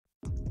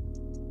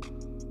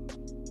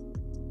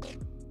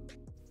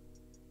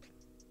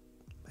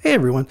Hey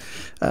everyone,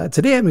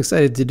 today I'm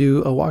excited to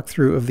do a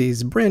walkthrough of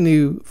these brand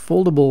new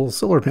foldable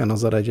solar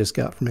panels that I just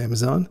got from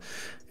Amazon.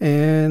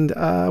 And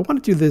I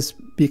want to do this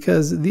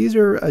because these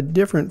are a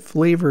different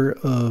flavor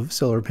of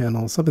solar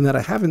panel, something that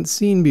I haven't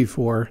seen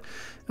before.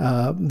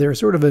 They're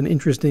sort of an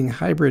interesting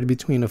hybrid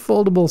between a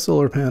foldable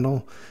solar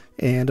panel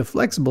and a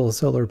flexible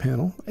solar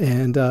panel.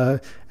 And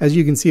as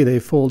you can see, they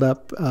fold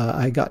up.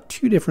 I got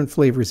two different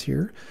flavors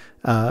here.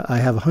 I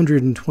have a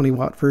 120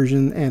 watt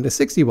version and a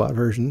 60 watt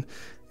version.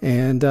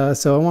 And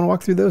so I want to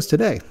walk through those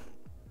today.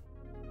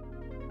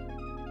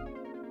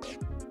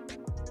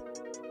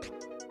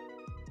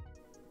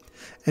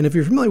 And if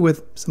you're familiar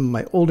with some of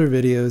my older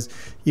videos,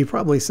 you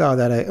probably saw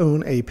that I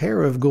own a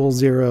pair of Goal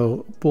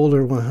Zero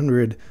Boulder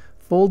 100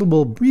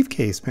 foldable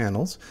briefcase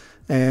panels.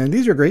 And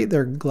these are great.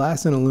 They're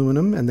glass and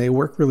aluminum and they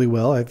work really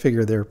well. I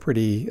figure they're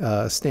pretty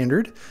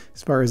standard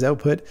as far as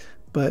output,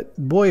 but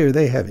boy, are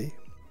they heavy.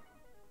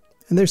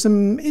 And there's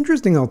some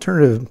interesting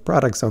alternative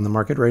products on the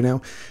market right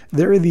now.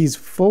 There are these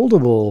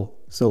foldable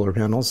solar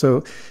panels.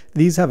 So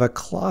these have a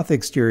cloth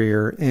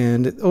exterior,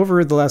 and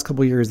over the last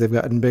couple of years, they've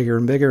gotten bigger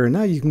and bigger. And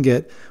now you can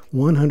get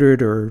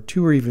 100 or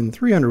 2 or even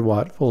 300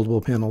 watt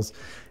foldable panels.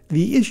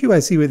 The issue I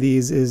see with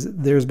these is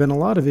there's been a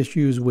lot of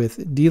issues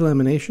with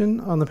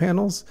delamination on the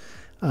panels,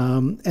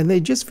 and they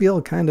just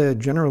feel kind of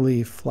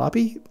generally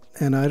floppy.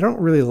 And I don't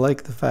really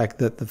like the fact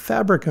that the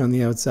fabric on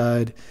the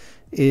outside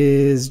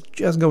is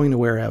just going to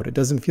wear out. It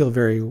doesn't feel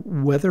very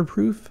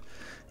weatherproof,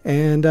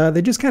 and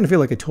they just kind of feel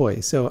like a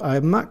toy. So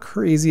I'm not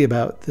crazy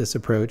about this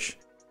approach.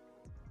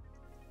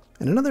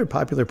 And another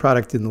popular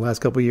product in the last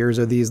couple of years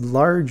are these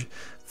large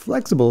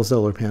flexible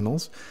solar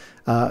panels.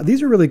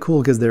 These are really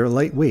cool because they're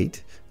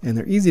lightweight and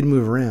they're easy to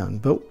move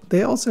around, but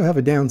they also have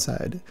a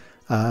downside.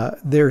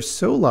 They're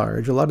so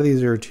large, a lot of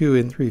these are 2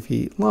 and 3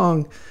 feet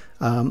long,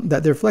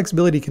 that their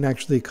flexibility can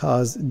actually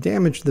cause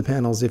damage to the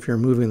panels if you're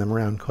moving them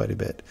around quite a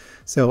bit.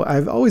 So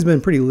I've always been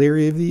pretty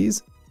leery of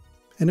these.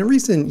 And in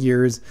recent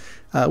years,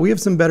 we have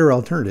some better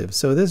alternatives.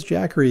 So this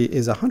Jackery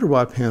is a 100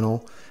 watt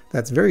panel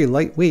that's very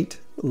lightweight,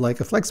 like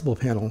a flexible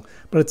panel,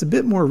 but it's a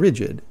bit more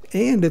rigid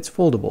and it's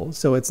foldable,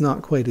 so it's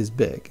not quite as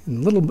big and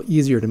a little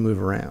easier to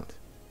move around.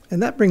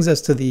 And that brings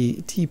us to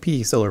the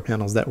TPSolar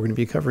panels that we're going to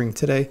be covering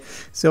today.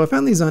 So I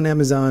found these on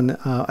Amazon.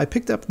 I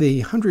picked up the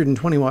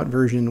 120 watt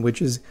version,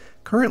 which is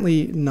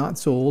currently not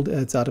sold.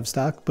 It's out of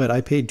stock, but I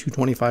paid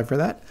 $225 for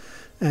that.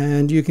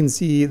 And you can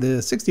see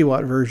the 60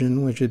 watt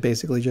version, which is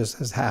basically just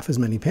has half as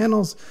many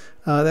panels.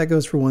 That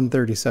goes for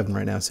 $137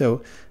 right now.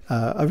 So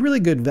a really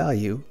good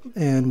value.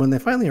 And when they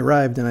finally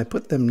arrived and I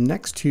put them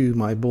next to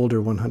my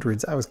Boulder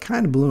 100s, I was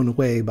kind of blown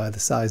away by the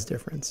size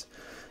difference.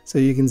 So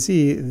you can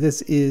see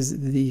this is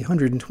the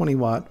 120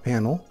 watt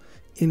panel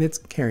in its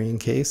carrying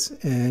case,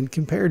 and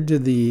compared to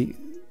the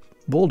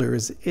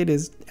Boulders, it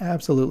is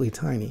absolutely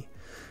tiny.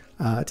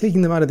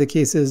 Taking them out of the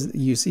cases,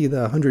 you see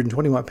the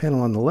 120 watt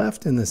panel on the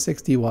left and the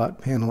 60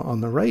 watt panel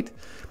on the right.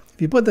 If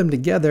you put them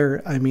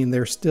together, I mean,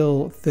 they're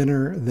still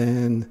thinner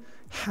than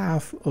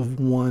half of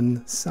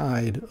one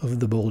side of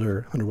the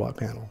Boulder 100 watt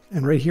panel.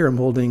 And right here I'm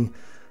holding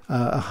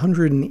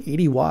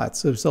 180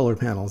 watts of solar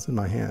panels in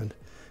my hand.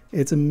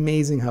 It's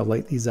amazing how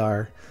light these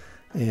are,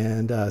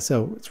 and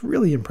so it's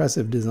really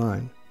impressive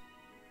design.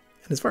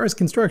 And as far as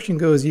construction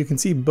goes, you can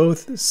see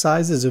both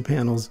sizes of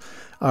panels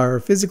are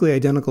physically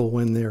identical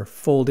when they're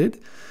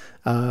folded.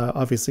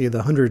 Obviously the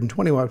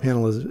 120 watt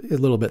panel is a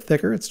little bit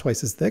thicker, it's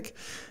twice as thick.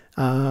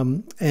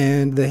 And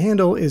the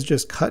handle is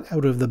just cut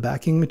out of the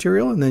backing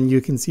material, and then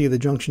you can see the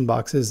junction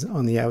boxes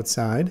on the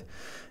outside.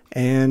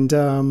 And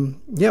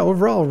yeah,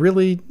 overall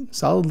really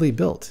solidly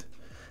built.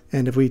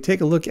 And if we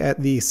take a look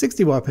at the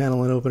 60 watt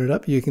panel and open it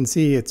up, you can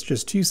see it's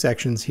just 2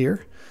 sections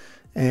here.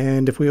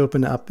 And if we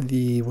open up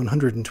the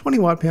 120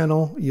 watt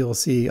panel, you'll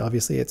see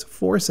obviously it's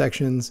 4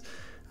 sections,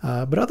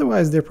 but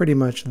otherwise they're pretty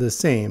much the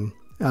same.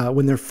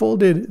 When they're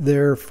folded,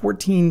 they're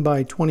 14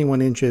 by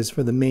 21 inches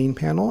for the main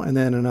panel, and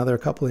then another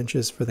couple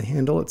inches for the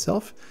handle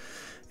itself.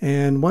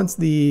 And once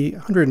the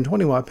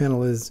 120 watt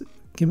panel is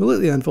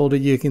completely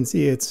unfolded, you can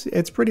see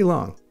it's pretty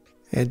long.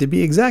 And to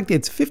be exact,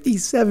 it's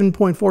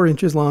 57.4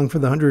 inches long for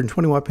the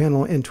 120 watt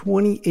panel and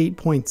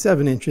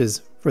 28.7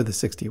 inches for the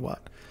 60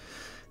 watt.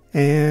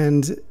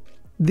 And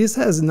this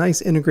has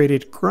nice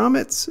integrated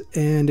grommets.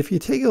 And if you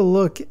take a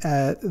look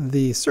at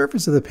the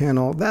surface of the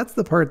panel, that's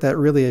the part that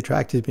really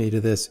attracted me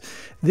to this.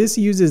 This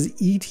uses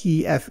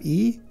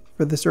ETFE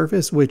for the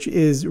surface, which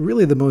is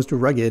really the most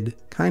rugged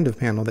kind of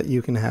panel that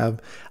you can have.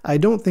 I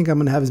don't think I'm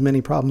going to have as many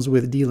problems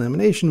with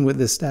delamination with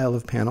this style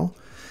of panel.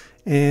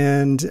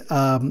 And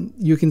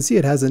you can see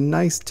it has a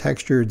nice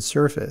textured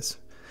surface.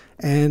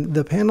 And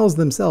the panels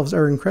themselves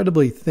are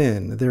incredibly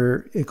thin.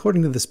 They're,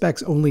 according to the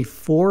specs, only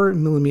 4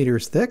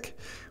 millimeters thick,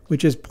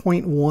 which is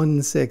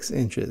 0.16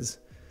 inches.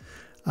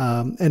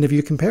 And if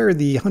you compare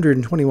the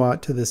 120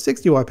 watt to the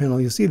 60 watt panel,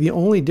 you'll see the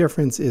only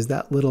difference is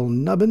that little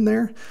nubbin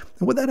there.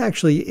 And what that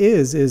actually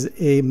is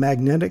a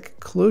magnetic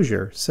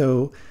closure.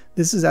 So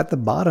this is at the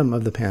bottom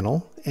of the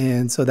panel,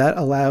 and so that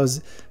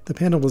allows the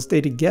panel to stay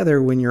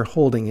together when you're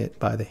holding it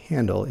by the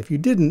handle. If you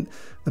didn't,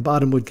 the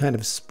bottom would kind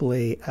of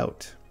splay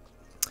out.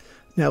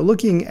 Now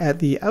looking at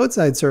the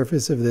outside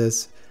surface of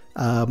this,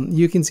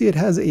 you can see it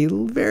has a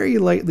very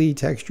lightly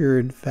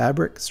textured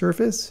fabric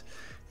surface.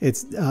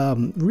 It's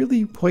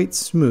really quite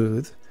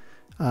smooth.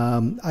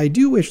 I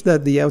do wish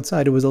that the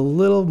outside was a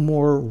little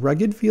more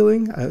rugged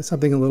feeling,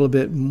 something a little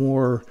bit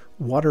more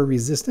water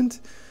resistant.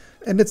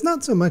 And it's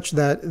not so much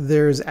that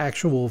there's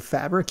actual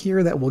fabric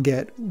here that will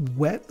get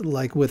wet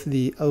like with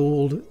the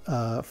old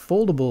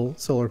foldable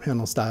solar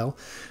panel style,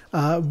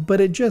 but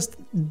it just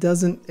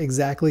doesn't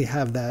exactly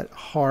have that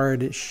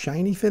hard,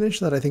 shiny finish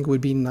that I think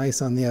would be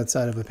nice on the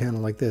outside of a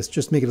panel like this,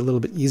 just make it a little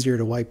bit easier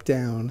to wipe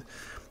down.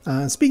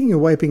 Speaking of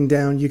wiping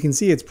down, you can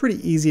see it's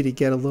pretty easy to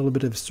get a little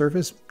bit of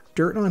surface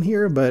dirt on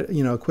here, but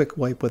a quick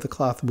wipe with a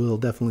cloth will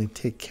definitely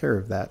take care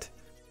of that.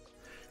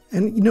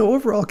 And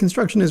overall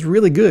construction is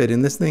really good,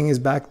 and this thing is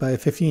backed by a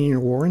 15-year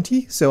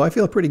warranty, so I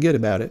feel pretty good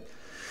about it.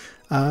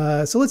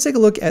 So let's take a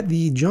look at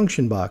the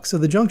junction box. So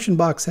the junction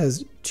box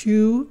has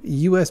two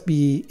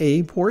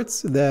USB-A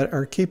ports that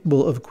are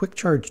capable of quick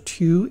charge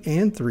 2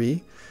 and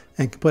 3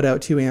 and can put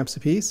out 2 amps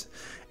apiece.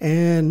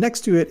 And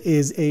next to it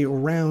is a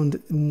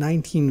round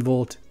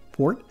 19-volt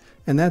port,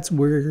 and that's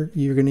where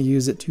you're going to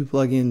use it to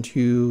plug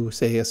into,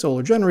 say, a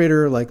solar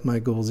generator like my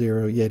Goal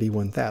Zero Yeti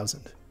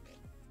 1000.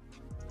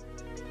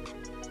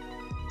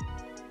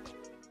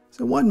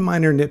 So one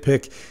minor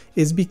nitpick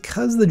is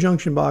because the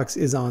junction box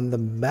is on the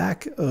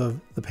back of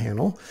the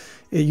panel,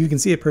 you can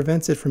see it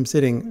prevents it from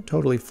sitting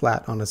totally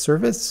flat on a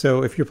surface.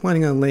 So if you're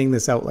planning on laying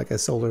this out like a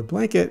solar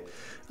blanket,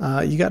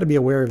 you got to be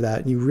aware of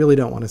that. You really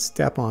don't want to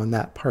step on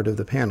that part of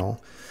the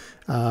panel.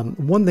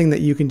 One thing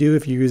that you can do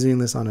if you're using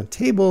this on a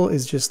table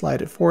is just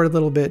slide it forward a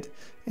little bit,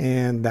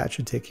 and that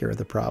should take care of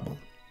the problem.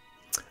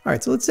 All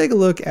right, so let's take a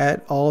look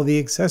at all the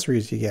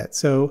accessories you get.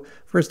 So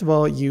first of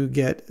all, you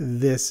get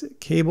this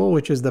cable,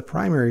 which is the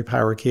primary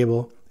power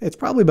cable. It's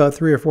probably about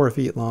 3 or 4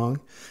 feet long,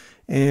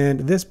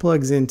 and this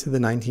plugs into the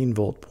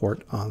 19-volt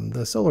port on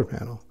the solar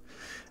panel.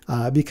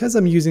 Because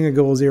I'm using a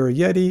Goal Zero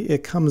Yeti,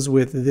 it comes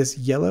with this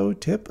yellow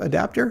tip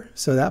adapter,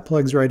 so that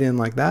plugs right in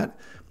like that,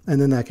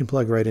 and then that can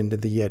plug right into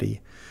the Yeti.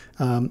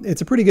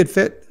 It's a pretty good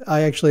fit.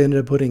 I actually ended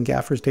up putting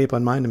gaffer's tape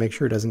on mine to make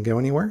sure it doesn't go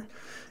anywhere.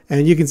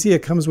 And you can see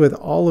it comes with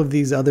all of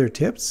these other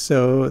tips,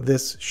 so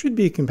this should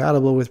be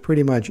compatible with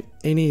pretty much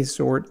any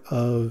sort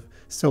of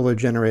solar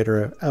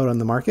generator out on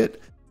the market.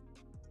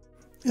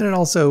 And it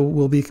also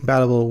will be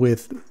compatible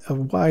with a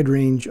wide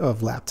range of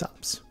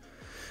laptops.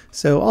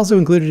 So also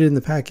included in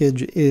the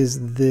package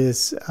is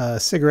this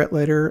cigarette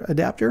lighter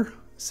adapter,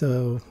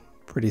 so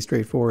pretty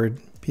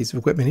straightforward piece of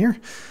equipment here.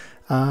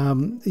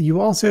 You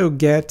also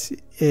get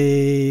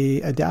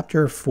a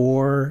adapter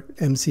for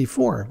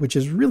MC4, which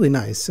is really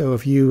nice. So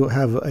if you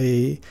have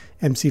a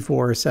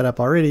MC4 set up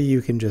already,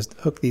 you can just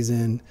hook these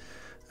in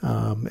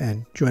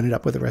and join it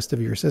up with the rest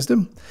of your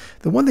system.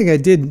 The one thing I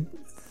did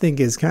think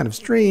is kind of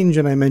strange,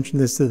 and I mentioned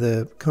this to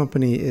the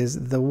company,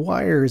 is the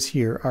wires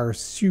here are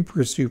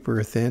super,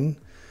 super thin.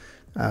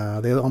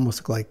 They almost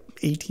look like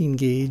 18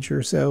 gauge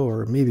or so,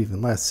 or maybe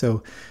even less.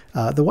 So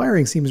the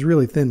wiring seems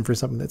really thin for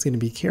something that's going to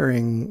be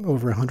carrying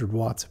over 100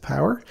 watts of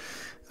power.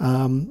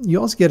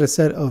 You also get a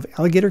set of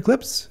alligator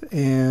clips,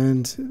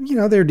 and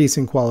they're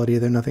decent quality.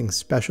 They're nothing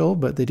special,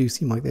 but they do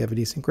seem like they have a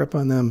decent grip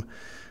on them.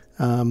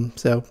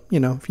 So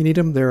if you need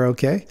them, they're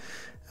okay.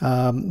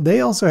 They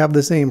also have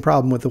the same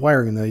problem with the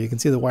wiring, though. You can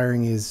see the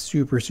wiring is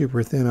super,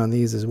 super thin on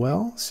these as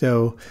well.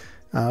 So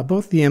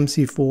both the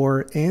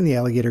MC4 and the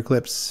alligator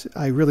clips,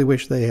 I really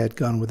wish they had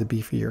gone with a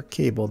beefier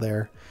cable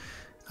there.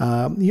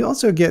 You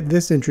also get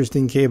this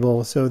interesting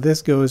cable. So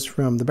this goes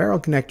from the barrel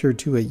connector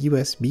to a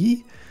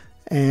USB,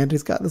 and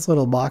it's got this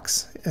little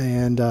box,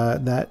 and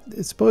that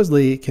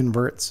supposedly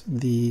converts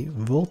the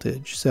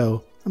voltage.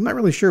 So I'm not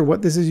really sure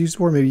what this is used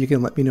for. Maybe you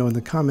can let me know in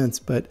the comments,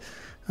 but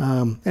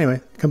anyway,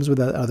 it comes with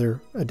that other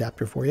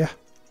adapter for you.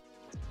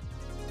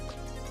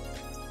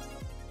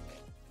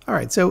 All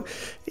right, so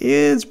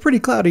it's a pretty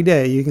cloudy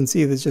day. You can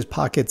see there's just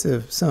pockets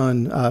of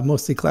sun,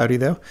 mostly cloudy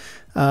though.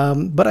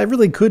 But I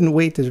really couldn't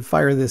wait to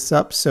fire this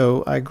up,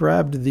 so I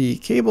grabbed the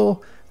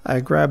cable, I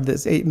grabbed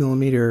this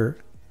 8mm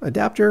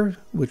adapter,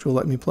 which will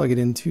let me plug it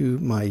into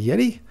my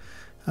Yeti.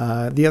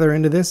 The other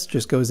end of this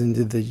just goes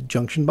into the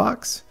junction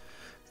box.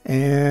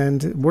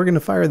 And we're gonna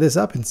fire this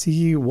up and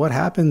see what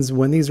happens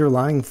when these are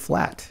lying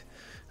flat.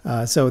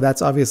 So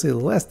that's obviously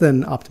less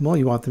than optimal.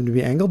 You want them to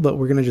be angled, but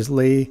we're gonna just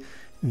lay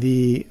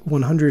the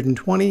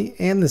 120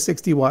 and the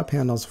 60 watt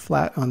panels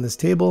flat on this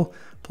table,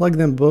 plug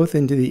them both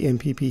into the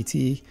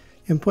MPPT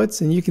inputs,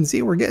 and you can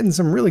see we're getting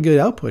some really good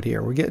output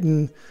here. We're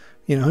getting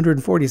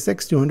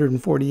 146 to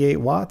 148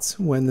 watts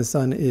when the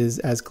sun is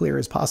as clear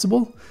as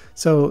possible.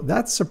 So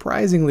that's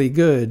surprisingly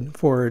good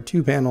for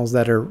two panels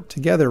that are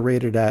together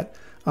rated at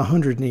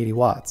 180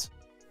 watts.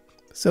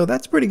 So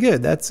that's pretty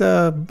good. That's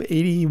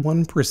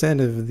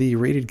 81% of the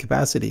rated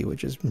capacity,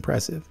 which is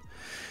impressive.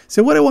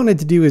 So what I wanted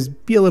to do is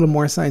be a little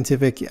more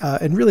scientific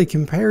and really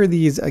compare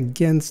these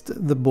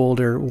against the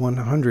Boulder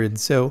 100.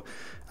 So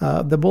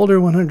the Boulder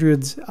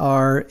 100s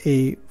are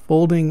a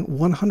folding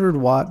 100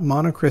 watt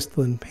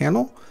monocrystalline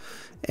panel.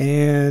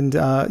 And,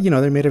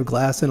 they're made of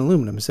glass and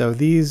aluminum. So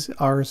these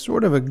are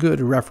sort of a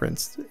good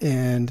reference.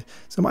 And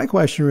so my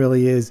question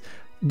really is,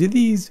 do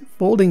these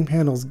folding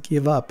panels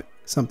give up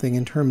something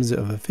in terms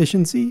of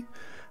efficiency?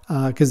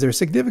 Because they're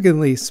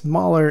significantly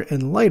smaller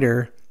and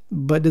lighter,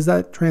 but does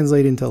that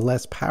translate into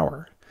less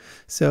power?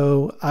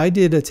 So I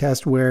did a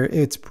test where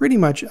it's pretty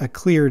much a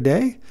clear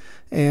day,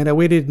 and I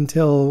waited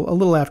until a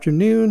little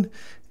afternoon,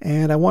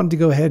 and I wanted to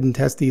go ahead and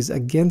test these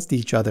against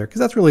each other, because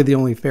that's really the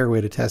only fair way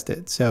to test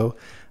it. So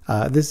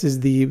this is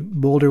the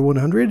Boulder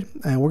 100,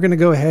 and we're going to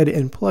go ahead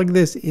and plug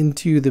this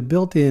into the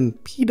built-in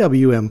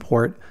PWM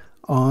port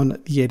on the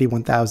Yeti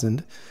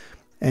 1000,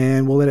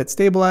 and we'll let it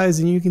stabilize,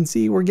 and you can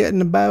see we're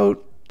getting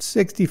about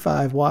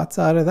 65 watts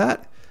out of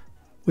that,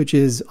 which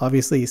is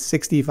obviously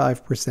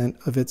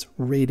 65% of its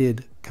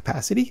rated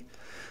capacity.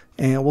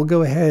 And we'll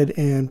go ahead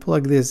and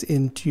plug this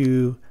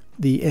into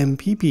the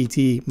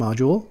MPPT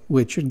module,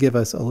 which should give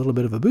us a little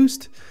bit of a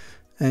boost.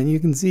 And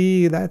you can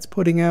see that's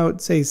putting out,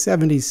 say,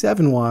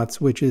 77 watts,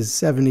 which is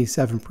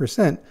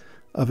 77%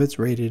 of its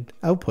rated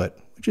output,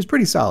 which is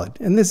pretty solid.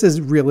 And this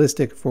is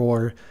realistic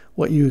for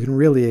what you can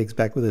really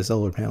expect with a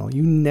solar panel.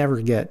 You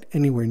never get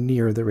anywhere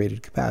near the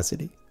rated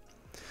capacity.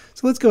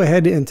 So let's go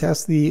ahead and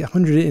test the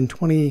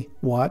 120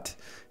 watt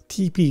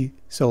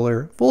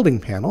TPSolar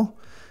folding panel.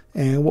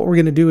 And what we're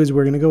going to do is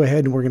we're going to go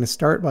ahead and we're going to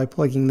start by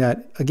plugging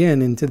that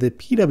again into the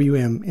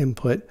PWM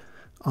input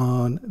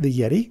on the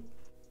Yeti.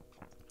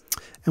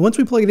 And once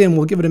we plug it in,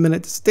 we'll give it a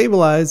minute to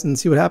stabilize and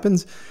see what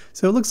happens.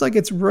 So it looks like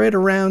it's right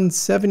around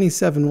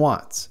 77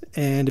 watts.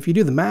 And if you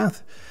do the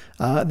math,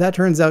 that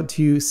turns out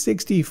to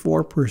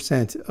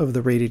 64% of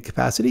the rated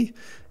capacity.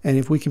 And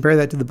if we compare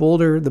that to the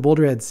Boulder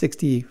had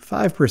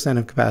 65%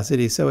 of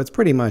capacity, so it's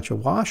pretty much a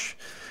wash.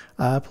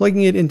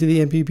 Plugging it into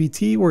the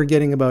MPPT, we're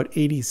getting about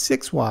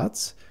 86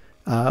 watts,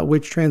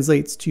 which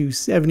translates to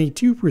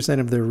 72%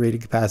 of the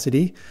rated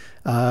capacity.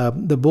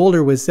 The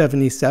Boulder was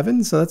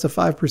 77, so that's a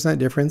 5%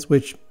 difference,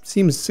 which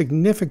seems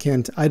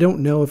significant. I don't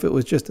know if it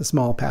was just a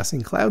small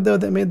passing cloud, though,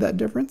 that made that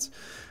difference.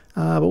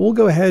 But we'll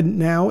go ahead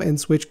now and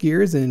switch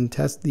gears and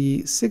test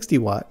the 60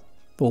 watt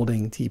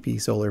folding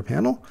TPSolar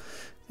panel.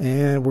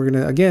 And we're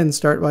going to, again,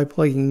 start by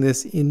plugging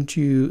this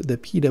into the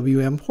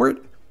PWM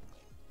port.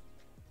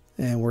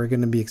 And we're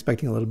going to be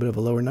expecting a little bit of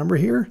a lower number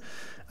here.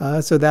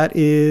 So that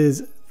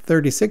is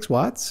 36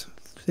 watts,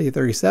 say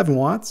 37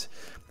 watts.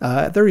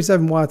 At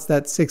 37 watts,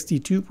 that's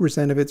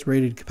 62% of its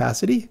rated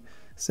capacity.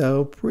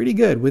 So pretty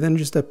good, within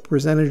just a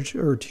percentage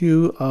or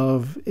two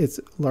of its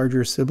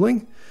larger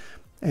sibling.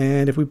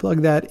 And if we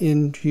plug that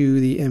into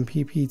the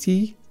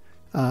MPPT,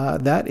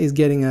 that is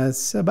getting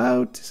us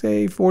about,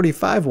 say,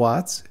 45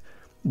 watts,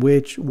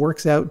 which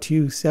works out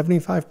to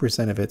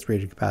 75% of its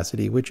rated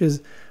capacity, which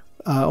is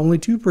only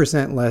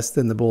 2% less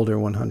than the Boulder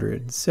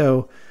 100.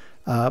 So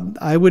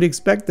I would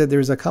expect that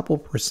there's a couple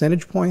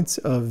percentage points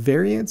of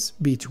variance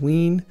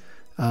between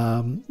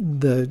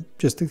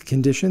just the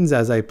conditions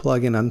as I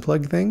plug and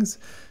unplug things.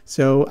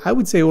 So I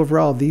would say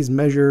overall these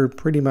measure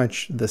pretty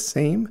much the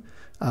same.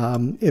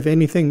 If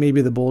anything,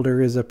 maybe the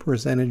Boulder is a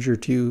percentage or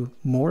two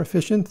more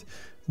efficient,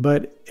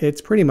 but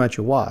it's pretty much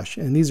a wash,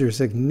 and these are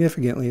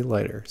significantly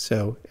lighter.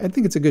 So I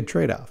think it's a good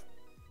trade-off.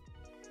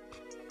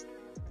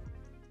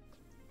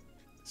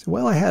 So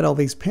while I had all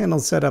these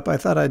panels set up, I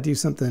thought I'd do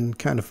something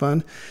kind of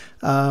fun.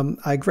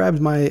 I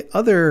grabbed my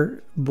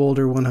other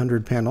Boulder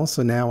 100 panel.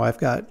 So now I've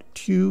got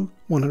two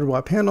 100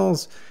 watt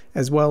panels,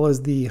 as well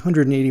as the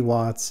 180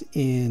 watts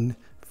in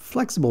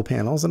flexible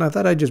panels. And I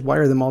thought I'd just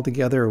wire them all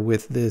together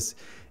with this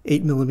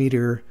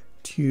 8mm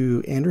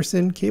to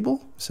Anderson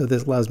cable. So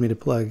this allows me to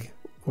plug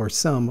or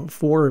sum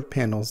 4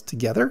 panels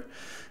together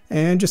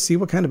and just see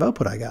what kind of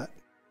output I got.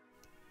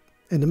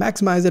 And to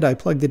maximize it, I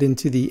plugged it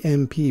into the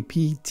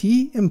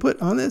MPPT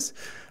input on this.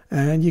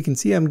 And you can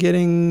see I'm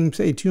getting,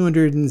 say,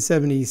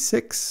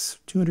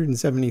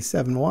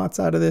 277 watts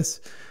out of this.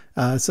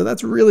 So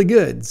that's really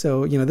good.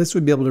 So, this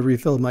would be able to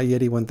refill my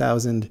Yeti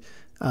 1000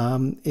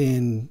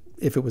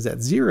 if it was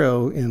at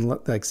 0 in,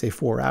 like, say,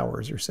 4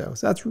 hours or so.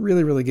 So that's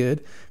really, really good.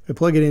 If I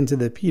plug it into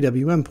the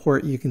PWM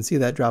port, you can see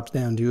that drops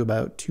down to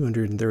about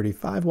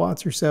 235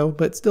 watts or so,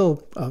 but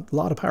still a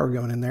lot of power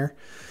going in there.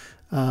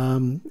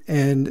 And,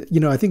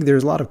 I think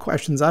there's a lot of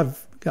questions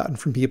I've gotten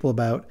from people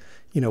about,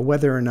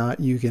 whether or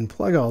not you can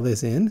plug all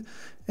this in.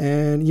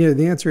 And,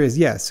 the answer is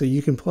yes. So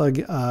you can plug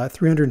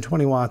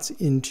 320 watts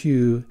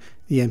into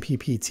the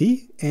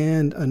MPPT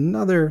and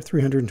another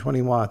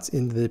 320 watts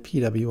into the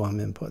PWM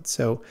input.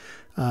 So,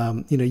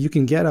 you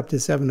can get up to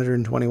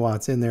 720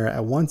 watts in there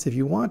at once if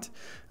you want,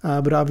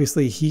 but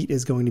obviously heat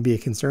is going to be a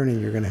concern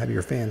and you're going to have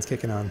your fans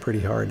kicking on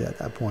pretty hard at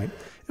that point.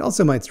 It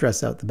also might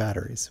stress out the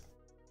batteries.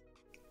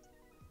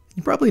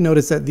 You probably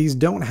noticed that these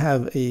don't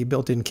have a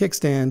built-in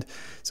kickstand.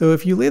 So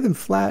if you lay them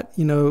flat,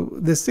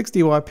 this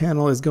 60 watt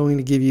panel is going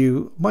to give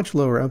you much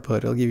lower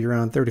output. It'll give you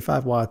around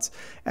 35 watts.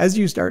 As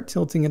you start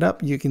tilting it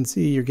up, you can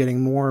see you're getting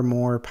more and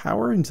more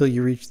power until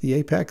you reach the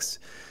apex.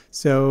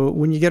 So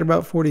when you get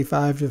about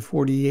 45 to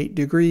 48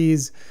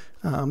 degrees,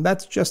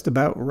 that's just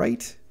about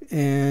right.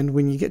 And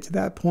when you get to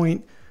that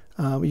point,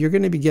 you're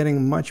going to be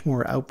getting much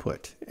more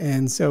output.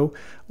 And so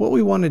what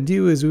we want to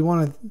do is we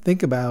want to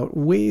think about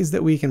ways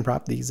that we can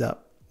prop these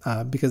up.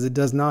 Because it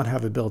does not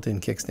have a built-in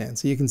kickstand.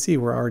 So you can see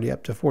we're already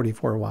up to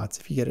 44 watts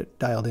if you get it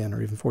dialed in,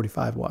 or even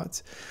 45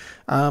 watts.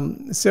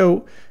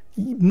 So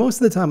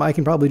most of the time I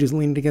can probably just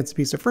lean it against a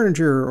piece of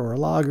furniture or a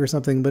log or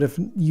something, but if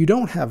you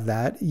don't have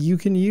that, you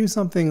can use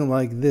something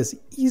like this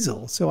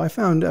easel. So I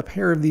found a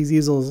pair of these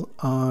easels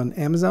on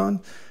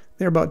Amazon.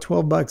 They're about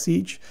 12 bucks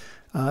each.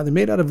 They're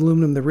made out of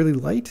aluminum, they're really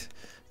light.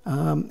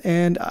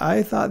 And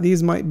I thought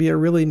these might be a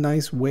really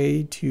nice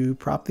way to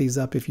prop these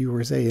up if you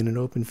were, say, in an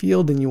open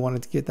field and you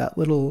wanted to get that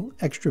little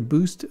extra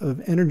boost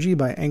of energy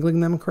by angling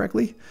them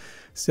correctly.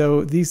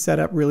 So these set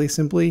up really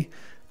simply.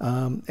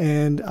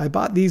 And I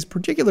bought these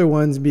particular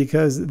ones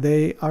because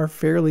they are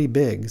fairly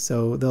big.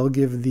 So they'll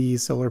give the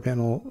solar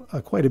panel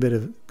quite a bit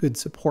of good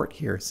support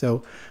here.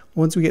 So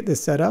once we get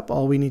this set up,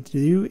 all we need to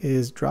do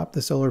is drop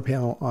the solar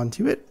panel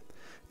onto it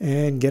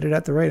and get it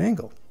at the right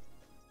angle.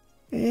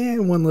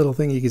 And one little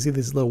thing, you can see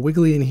this is a little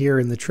wiggly in here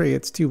in the tray,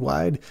 it's too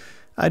wide.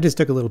 I just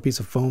took a little piece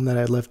of foam that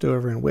I had left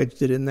over and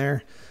wedged it in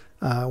there.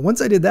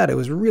 Once I did that, it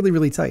was really,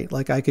 really tight.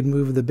 Like I could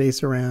move the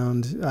base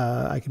around,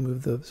 I could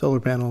move the solar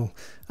panel.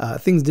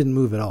 Things didn't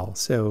move at all.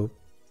 So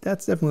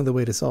that's definitely the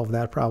way to solve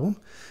that problem.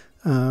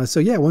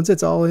 So yeah, once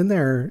it's all in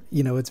there,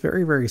 you know, it's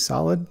very, very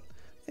solid.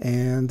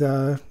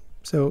 And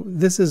so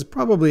this is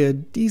probably a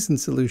decent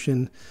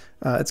solution.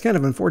 It's kind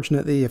of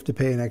unfortunate that you have to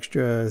pay an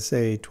extra,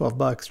 say, 12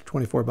 bucks or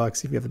 24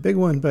 bucks if you have the big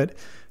one, but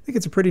I think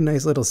it's a pretty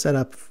nice little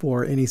setup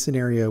for any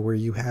scenario where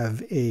you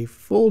have a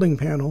folding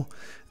panel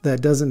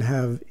that doesn't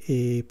have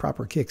a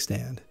proper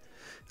kickstand.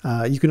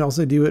 You can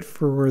also do it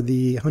for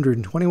the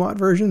 120 watt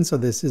version. So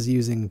this is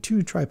using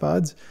 2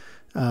 tripods,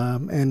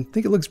 and I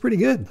think it looks pretty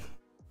good.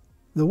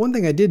 The one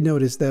thing I did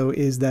notice though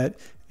is that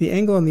the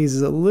angle on these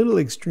is a little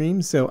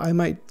extreme, so I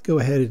might go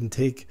ahead and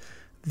take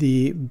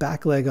the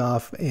back leg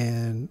off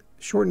and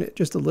shorten it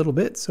just a little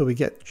bit so we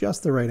get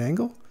just the right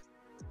angle.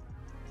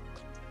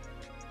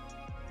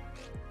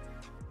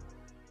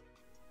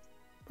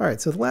 All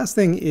right, so the last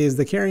thing is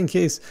the carrying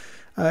case.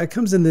 It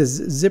comes in this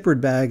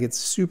zippered bag. It's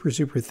super,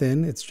 super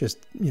thin. It's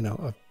just, you know,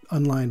 an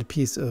unlined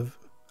piece of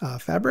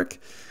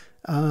fabric.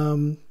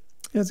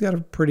 It's got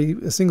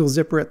a single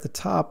zipper at the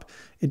top.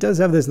 It does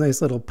have this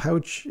nice little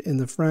pouch in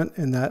the front,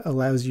 and that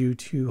allows you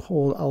to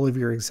hold all of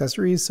your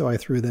accessories. So I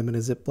threw them in a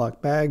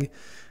Ziploc bag.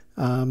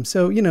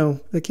 So, you know,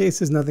 the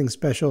case is nothing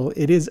special.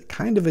 It is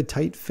kind of a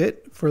tight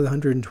fit for the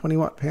 120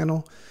 watt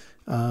panel.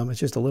 It's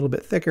just a little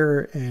bit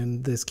thicker,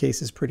 and this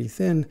case is pretty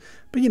thin,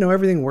 but you know,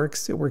 everything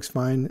works. It works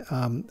fine.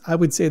 I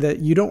would say that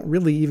you don't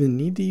really even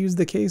need to use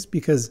the case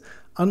because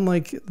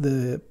unlike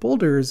the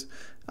Boulders,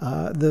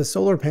 the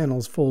solar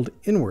panels fold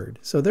inward,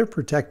 so they're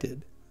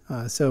protected.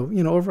 So,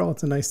 you know, overall,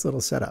 it's a nice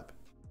little setup.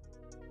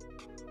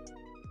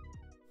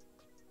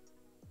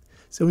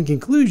 So in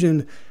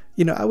conclusion,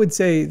 you know, I would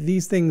say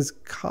these things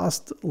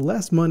cost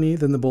less money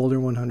than the Boulder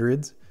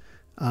 100s.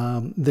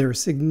 They're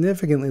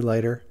significantly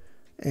lighter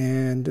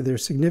and they're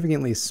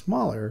significantly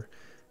smaller.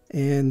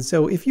 And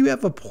so if you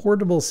have a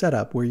portable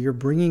setup where you're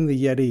bringing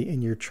the Yeti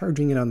and you're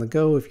charging it on the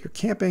go, if you're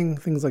camping,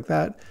 things like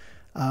that,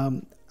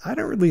 I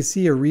don't really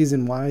see a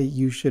reason why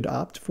you should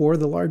opt for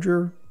the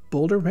larger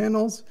Boulder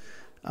panels.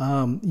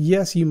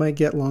 Yes, you might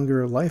get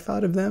longer life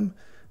out of them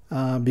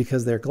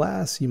because they're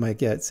glass. You might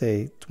get,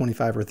 say,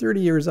 25 or 30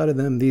 years out of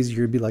them. These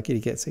you'd be lucky to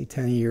get, say,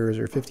 10 years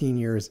or 15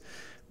 years.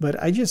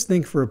 But I just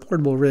think for a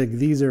portable rig,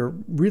 these are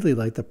really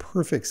like the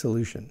perfect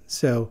solution.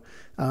 So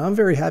I'm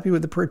very happy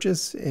with the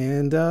purchase.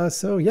 And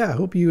so yeah, I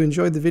hope you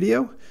enjoyed the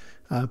video.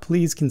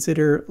 Please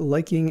consider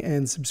liking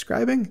and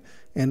subscribing.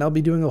 And I'll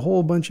be doing a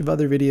whole bunch of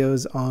other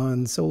videos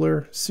on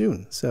solar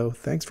soon. So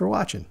thanks for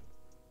watching.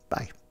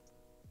 Bye.